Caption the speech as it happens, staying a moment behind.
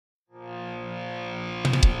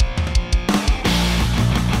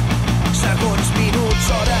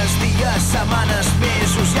setmanes,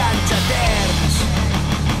 mesos i anys eterns.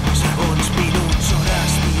 Segons, minuts,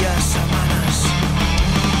 hores, dies, setmanes.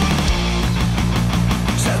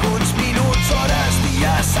 Segons, minuts, hores,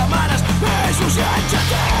 dies, setmanes, mesos i anys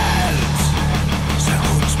eterns.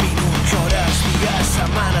 Segons, minuts, hores, dies,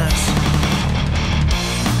 setmanes.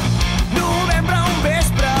 Novembre, un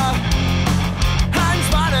vespre, ens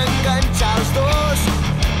van enganxar els dos,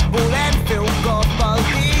 volent fer un cop al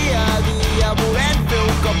dia a dia, volent fer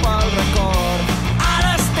un cop al record.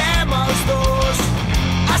 Ara estem els dos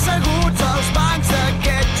asseguts als bancs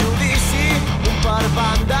d'aquest judici, un per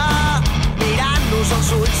banda, mirant-nos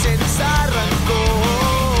als ulls sense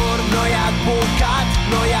rancor. No hi ha advocat,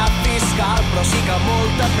 no hi ha fiscal, però sí que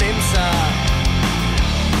molta premsa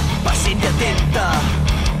pacient i atenta,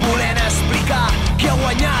 volent explicar qui ha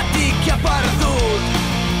guanyat i qui ha perdut,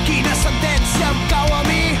 quina sentència em cau a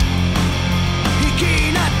mi i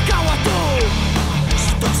quina et cau a tu.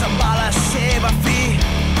 Si tot se'n va a la seva fi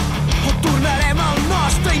o tornarem al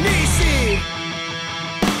nostre inici.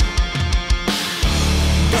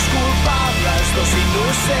 Dos culpables, dos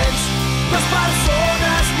innocents, dues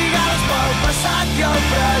persones lligades pel passat i el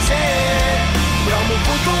present, però amb un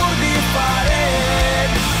futur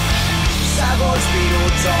diferent. Segons,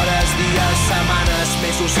 minuts, hores, dies, setmanes,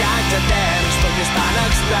 mesos i anys eterns, tot és tan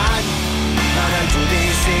estrany en el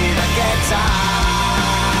judici d'aquests anys.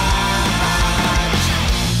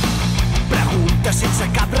 Preguntes sense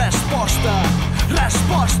cap resposta,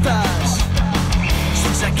 respostes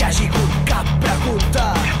sense que hagi hagut cap pregunta.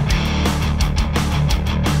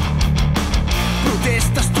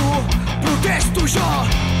 Protestes tu, protesto jo,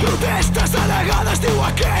 protestes denegades, diu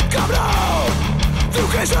aquest cabró. Diu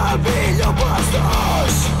que és el millor pels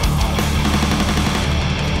dos.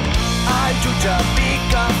 El jutge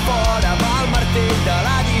pica fora amb el martell de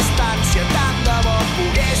la distància, tant de bo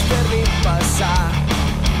pogués fer-li passar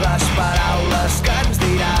les paraules que ens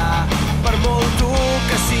dirà. Per molt dur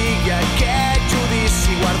que sigui aquest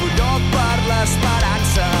judici, guardo lloc per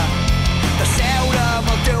l'esperança de seure amb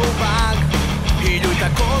el teu banc i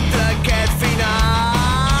lluitar contra aquest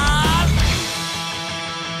final.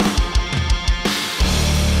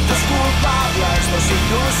 Dos culpables, dos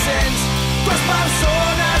innocents, dues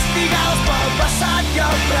persones lligades pel passat i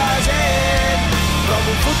el present, però amb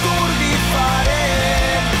un futur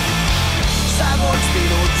diferent. Segons,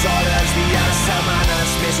 minuts, hores, dies, setmanes,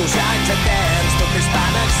 mesos i anys eterns, tot és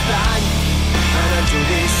tan estrany en el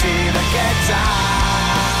judici d'aquests anys.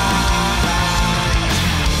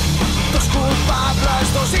 Dos culpables,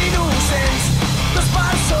 dos innocents, dues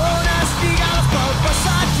persones lligades pel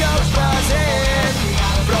passat i el present,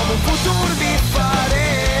 però amb un futur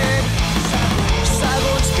diferent.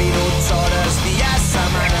 Segons, minuts, hores, dies,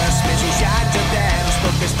 setmanes, mesos i anys eterns,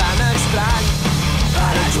 tot és tan estrany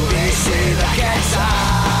en el judici d'aquests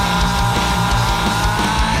anys.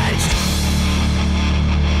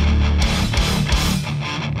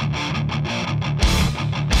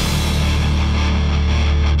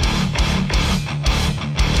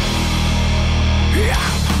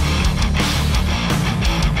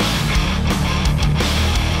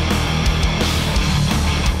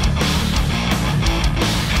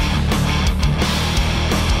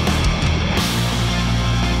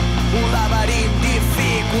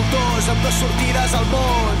 Amb dues sortides al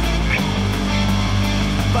món,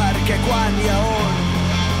 perquè quan i a on.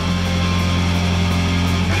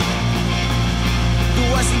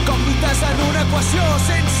 Dues incògnites en una equació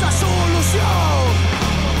sense solució,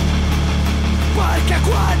 perquè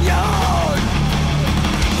quan i a on.